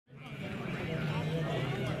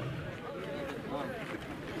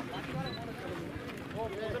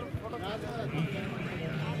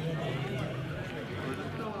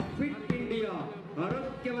Fit India,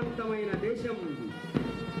 ఆరోగ్యవంతమైన దేశం,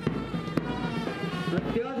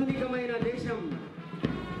 అత్యాధునికమైన దేశం.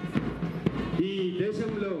 ఈ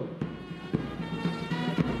దేశంలో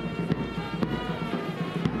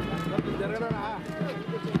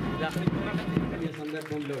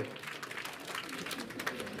సందర్భంలో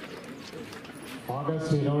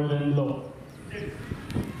ఆగస్టు 22లో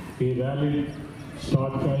ఈ ర్యాలీ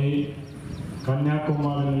స్టార్ట్ అయ్యి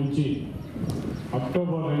కన్యాకుమారి నుంచి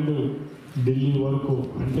అక్టోబర్ 2 ఢిల్లీ వరకు,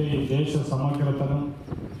 అంటే ఈ దేశ సమగ్రతను,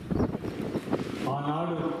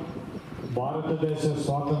 ఆనాడు భారతదేశ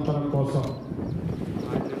స్వాతంత్రం కోసం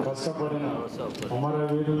కష్టపడిన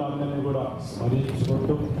అమరవీరులందరినీ కూడా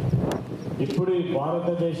స్మరించుకుంటూ, ఇప్పుడు ఈ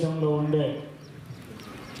భారతదేశంలో ఉండే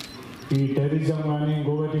ఈ టెర్రరిజం కానీ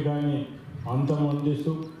ఇంకొకటి కానీ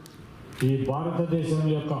అంతమొందిస్తూ ఈ భారతదేశం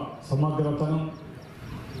యొక్క సమగ్రతను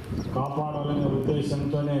కాపాడాలనే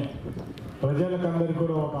ఉద్దేశంతోనే ప్రజలకందరికీ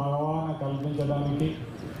కూడా ఒక అవగాహన కల్పించడానికి,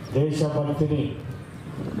 దేశభక్తిని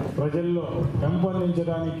ప్రజల్లో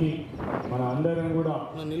పెంపొందించడానికి మన అందరం కూడా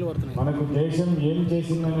మనకు దేశం ఏం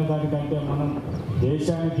చేసిందనే దానికంటే మనం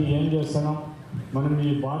దేశానికి ఏం చేస్తున్నాం, మనం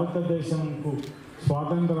ఈ భారతదేశంకు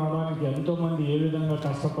స్వాతంత్రం రావడానికి ఎంతోమంది ఏ విధంగా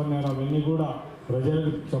కష్టపడినారో అవన్నీ కూడా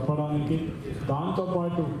ప్రజలకు చెప్పడానికి,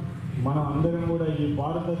 దాంతోపాటు మన అందరం కూడా ఈ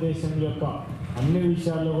భారతదేశం యొక్క అన్ని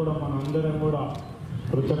విషయాల్లో కూడా మన అందరం కూడా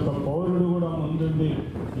ప్రతి ఒక్క పౌరుడు కూడా ముందుండి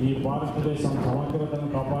ఈ భారతదేశం సమగ్రతను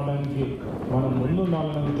కాపాడడానికి మనం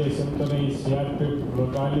ముందుండాలనే ఉద్దేశంతోనే ఈ సిఆర్పిఎఫ్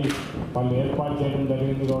ర్యాలీ వాళ్ళు ఏర్పాటు చేయడం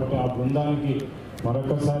జరిగింది. కాబట్టి ఆ బృందానికి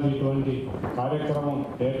మరొకసారి ఇటువంటి కార్యక్రమం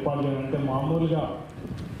ఏర్పాటు చేయాలంటే మామూలుగా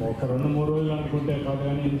ఒక 2-3 రోజులు అనుకుంటే కాదు,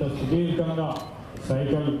 కానీ ఇంత సుదీర్ఘంగా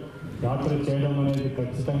సైకిల్ యాత్ర చేయడం అనేది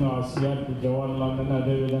ఖచ్చితంగా ఆ సిఆర్పి జవాన్లందరినీ,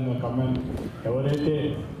 అదేవిధంగా కమాండ్ ఎవరైతే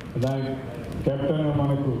దాని కెప్టెన్గా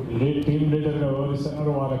మనకు టీమ్ లీడర్గా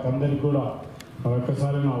వ్యవహరిస్తున్నారో వాళ్ళకందరికీ కూడా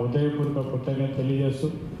మరొకసారి నా ఉదయపూర్వక కృతజ్ఞత తెలియజేస్తూ,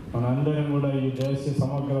 మనందరం కూడా ఈ దేశ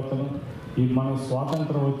సమగ్రతను, ఈ మన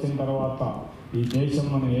స్వాతంత్రం వచ్చిన తర్వాత ఈ దేశం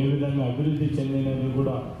మనం ఏ విధంగా అభివృద్ధి చెందినది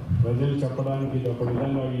కూడా ప్రజలు చెప్పడానికి ఇది ఒక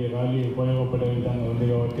విధంగా ఈ ర్యాలీ ఉపయోగపడే విధంగా ఉంది.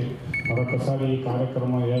 కాబట్టి మరొకసారి ఈ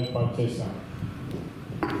కార్యక్రమం ఏర్పాటు చేశాం.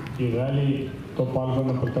 ఈ ర్యాలీతో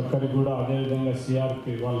పాల్గొన్న ప్రతి ఒక్కరికి కూడా, అదేవిధంగా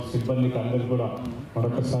సిఆర్పి వాళ్ళ సిబ్బందికి అందరికీ కూడా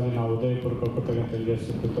మరొకసారి నా ఉదయపూర్వక కృతజ్ఞత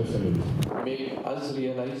తెలియజేస్తూ కృతజ్ఞతలు. Make us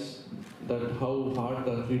realize that how hard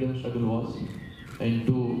the freedom struggle was, and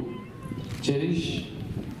to cherish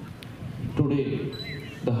today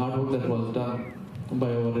the hard work that was done by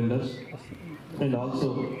our elders. And also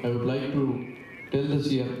I would like to tell the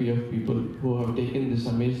CRPF people who have taken this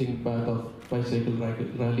amazing path of bicycle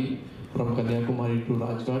rally from Kanyakumari to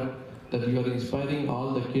Rajghat that you are inspiring all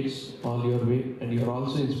the kids all your way, and you are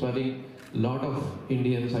also inspiring a lot of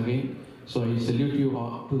Indians again. So I salute you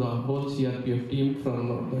all, to the whole CRPF team from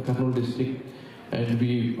the Kurnool district, and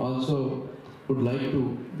we also would like to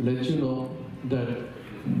let you know that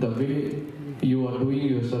the way you are doing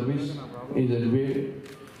your service is a way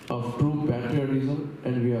of true patriotism,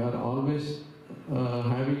 and we are always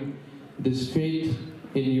having this faith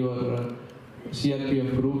in your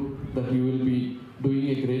CRPF group that you will be doing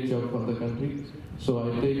a great job for the country. So I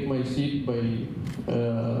take my seat by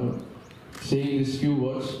saying these few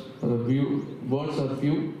words. Words are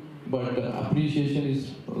few, but appreciation is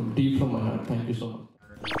deep from my heart. Thank you so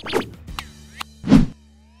much.